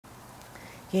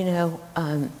You know,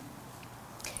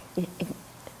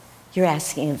 you're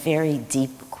asking a very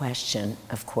deep question,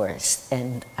 of course,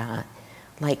 and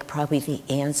like probably the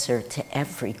answer to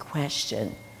every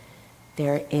question,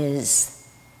 there is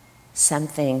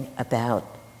something about,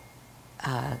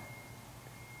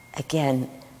 again,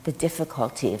 the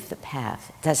difficulty of the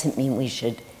path. It doesn't mean we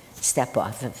should step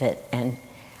off of it, and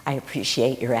I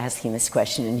appreciate your asking this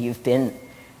question, and you've been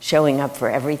showing up for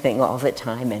everything all the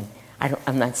time, and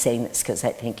I'm not saying this because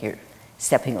I think you're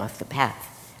stepping off the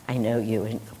path. I know you,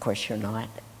 and of course you're not.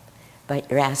 But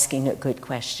you're asking a good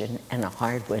question and a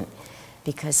hard one,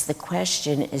 because the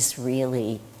question is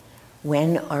really,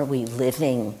 when are we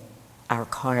living our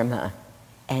karma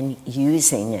and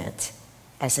using it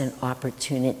as an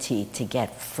opportunity to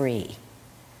get free?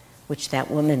 Which that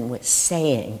woman was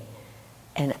saying,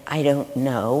 and I don't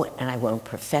know, and I won't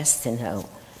profess to know,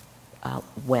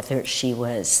 whether she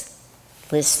was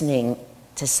listening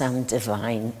to some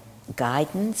divine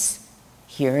guidance,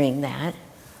 hearing that,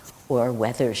 or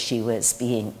whether she was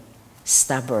being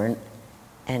stubborn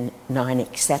and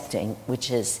non-accepting, which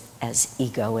is as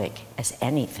egoic as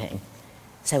anything.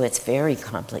 So it's very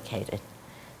complicated,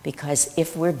 because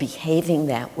if we're behaving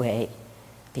that way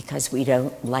because we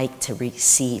don't like to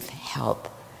receive help,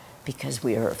 because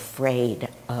we are afraid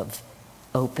of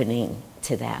opening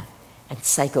to that, and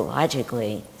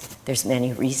psychologically, there's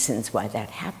many reasons why that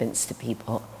happens to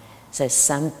people. So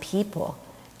some people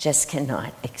just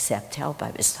cannot accept help.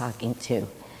 I was talking to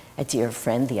a dear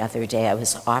friend the other day. I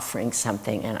was offering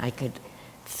something, and I could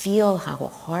feel how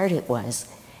hard it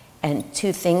was. And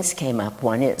two things came up.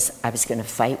 One is I was going to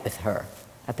fight with her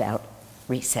about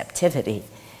receptivity.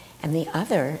 And the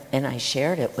other, and I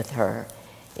shared it with her,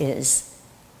 is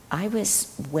I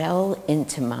was well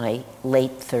into my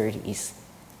late 30s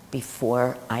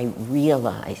before I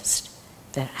realized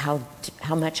that how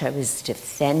much I was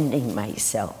defending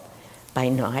myself by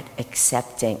not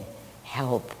accepting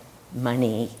help,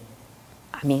 money,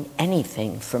 I mean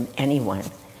anything from anyone.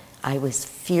 I was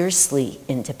fiercely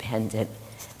independent,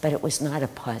 but it was not a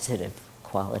positive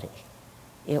quality.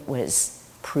 It was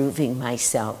proving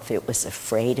myself. It was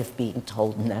afraid of being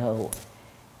told no.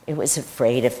 It was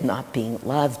afraid of not being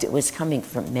loved. It was coming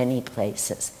from many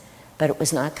places, but it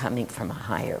was not coming from a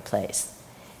higher place.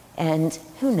 And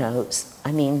who knows?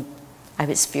 I mean, I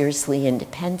was fiercely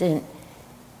independent,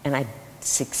 and I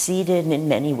succeeded in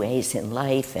many ways in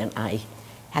life, and I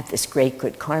had this great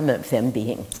good karma of them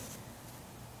being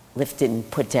lifted and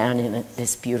put down in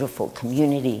this beautiful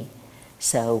community.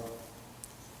 So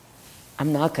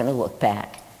I'm not going to look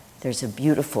back. There's a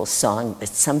beautiful song that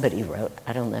somebody wrote.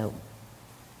 I don't know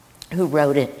who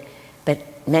wrote it,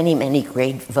 but many, many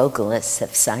great vocalists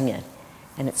have sung it,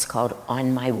 and it's called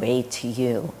On My Way to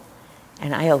You.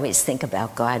 And I always think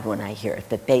about God when I hear it,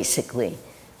 but basically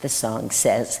the song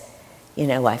says, you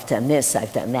know, I've done this,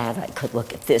 I've done that, I could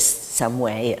look at this some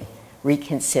way and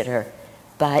reconsider,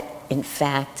 but in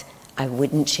fact, I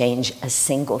wouldn't change a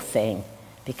single thing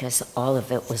because all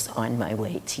of it was on my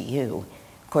way to you.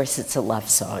 Of course, it's a love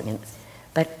song,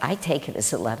 but I take it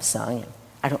as a love song.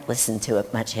 I don't listen to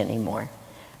it much anymore,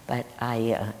 but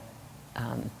I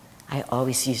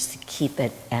always used to keep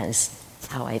it as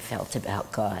how I felt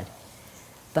about God.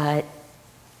 But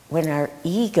when our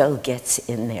ego gets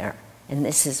in there, and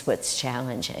this is what's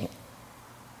challenging,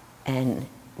 and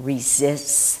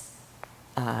resists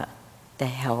the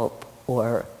help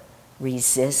or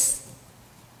resists,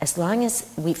 as long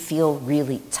as we feel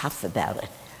really tough about it,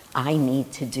 I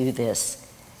need to do this.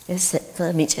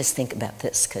 Let me just think about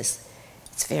this, because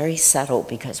it's very subtle,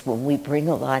 because when we bring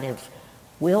a lot of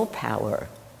willpower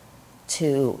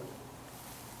to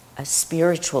a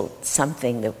spiritual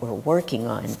something that we're working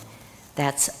on,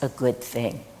 that's a good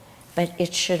thing. But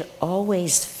it should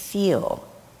always feel,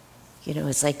 you know,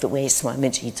 it's like the way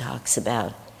Swamiji talks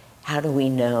about, how do we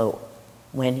know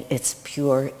when it's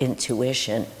pure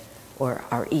intuition or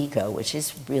our ego, which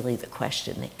is really the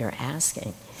question that you're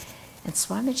asking. And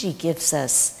Swamiji gives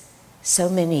us so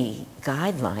many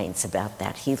guidelines about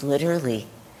that. He literally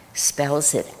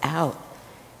spells it out.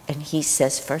 And he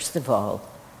says, first of all,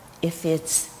 if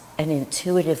it's an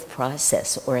intuitive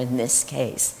process, or in this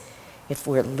case, if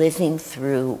we're living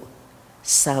through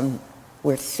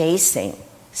we're facing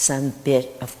some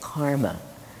bit of karma,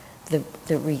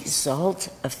 the result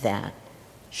of that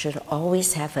should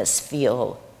always have us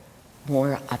feel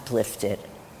more uplifted,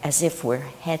 as if we're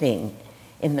heading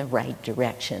in the right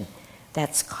direction.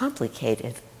 That's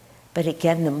complicated, but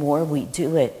again, the more we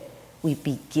do it, we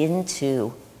begin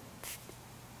to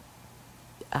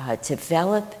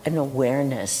develop an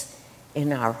awareness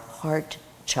in our heart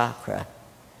chakra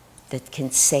that can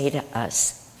say to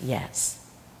us, yes,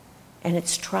 And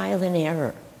it's trial and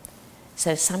error.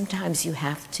 So sometimes you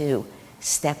have to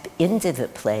step into the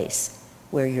place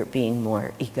where you're being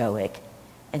more egoic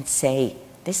and say,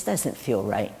 this doesn't feel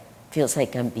right. Feels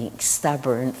like I'm being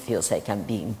stubborn, feels like I'm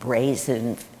being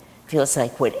brazen, feels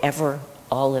like whatever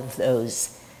all of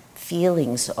those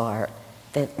feelings are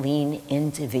that lean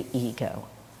into the ego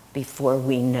before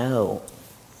we know.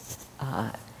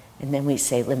 And then we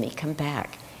say, let me come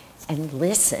back and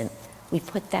listen. We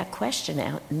put that question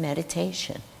out in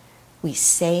meditation. We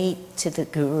say to the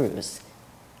gurus,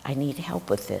 I need help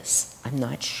with this. I'm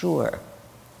not sure.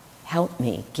 Help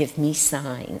me, give me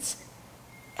signs.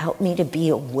 Help me to be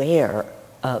aware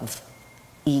of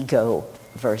ego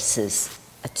versus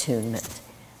attunement.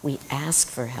 We ask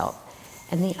for help.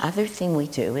 And the other thing we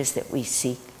do is that we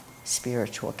seek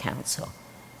spiritual counsel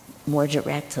more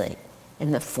directly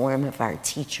in the form of our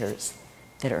teachers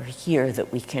that are here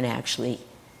that we can actually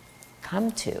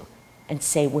come to and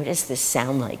say, what does this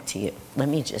sound like to you? Let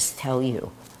me just tell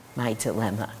you my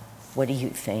dilemma. What do you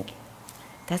think?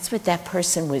 That's what that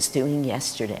person was doing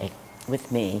yesterday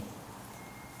with me.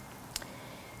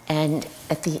 And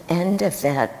at the end of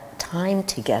that time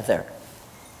together,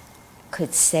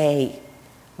 could say,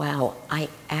 wow, I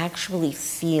actually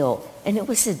feel, and it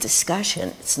was a discussion,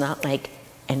 it's not like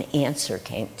an answer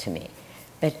came to me,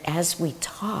 but as we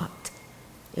talked,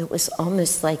 it was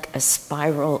almost like a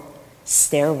spiral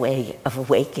stairway of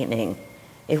awakening.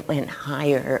 It went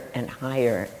higher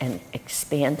and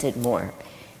expanded more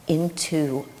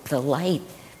into the light,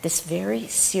 this very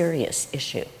serious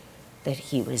issue that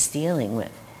he was dealing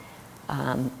with.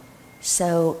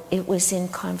 So it was in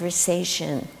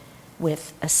conversation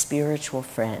with a spiritual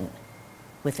friend,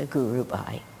 with a guru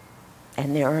bhai.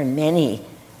 And there are many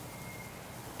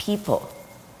people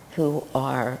who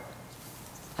are,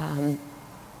 of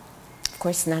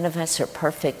course, none of us are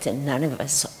perfect and none of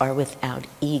us are without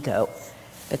ego.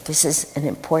 But this is an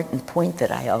important point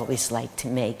that I always like to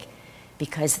make,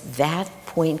 because that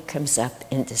point comes up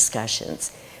in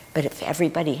discussions. But if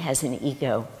everybody has an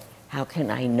ego, how can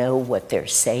I know what they're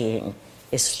saying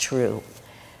is true?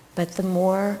 But the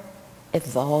more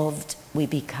evolved we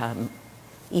become,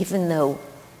 even though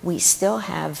we still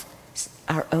have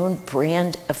our own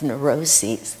brand of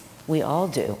neuroses, we all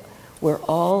do. We're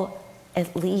all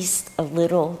at least a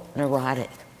little neurotic,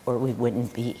 or we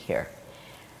wouldn't be here.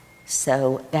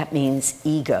 So that means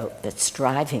ego that's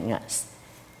driving us.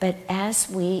 But as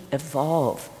we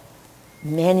evolve,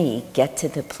 many get to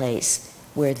the place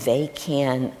where they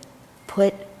can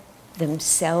put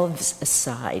themselves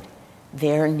aside,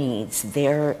 their needs,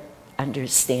 their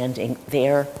understanding,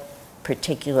 their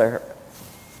particular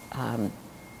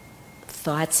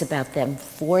thoughts about them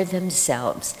for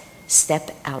themselves,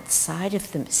 step outside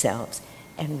of themselves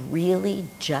and really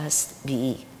just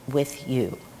be with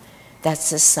you.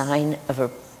 That's a sign of a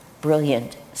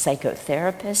brilliant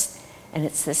psychotherapist, and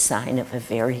it's the sign of a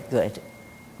very good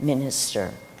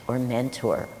minister or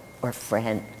mentor or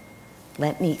friend.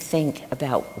 Let me think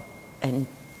about and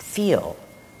feel,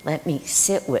 let me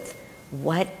sit with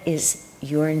what is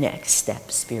your next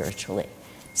step spiritually.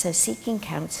 So seeking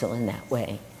counsel in that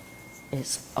way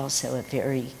is also a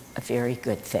very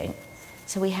good thing.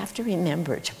 So we have to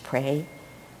remember to pray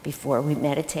before we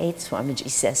meditate. Swamiji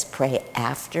says pray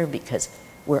after, because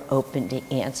we're open to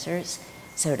answers.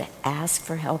 So to ask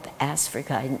for help, ask for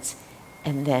guidance,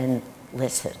 and then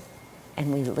listen.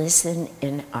 And we listen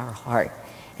in our heart.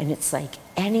 And it's like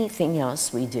anything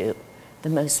else we do, the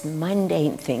most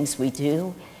mundane things we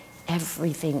do,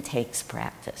 everything takes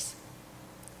practice.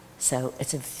 So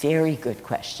it's a very good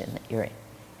question that you're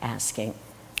asking,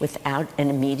 without an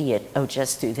immediate, oh,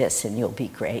 just do this and you'll be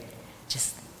great.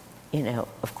 Just, you know,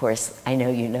 of course, I know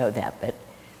you know that, but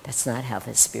that's not how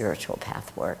the spiritual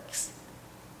path works.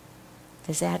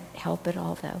 Does that help at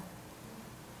all, though?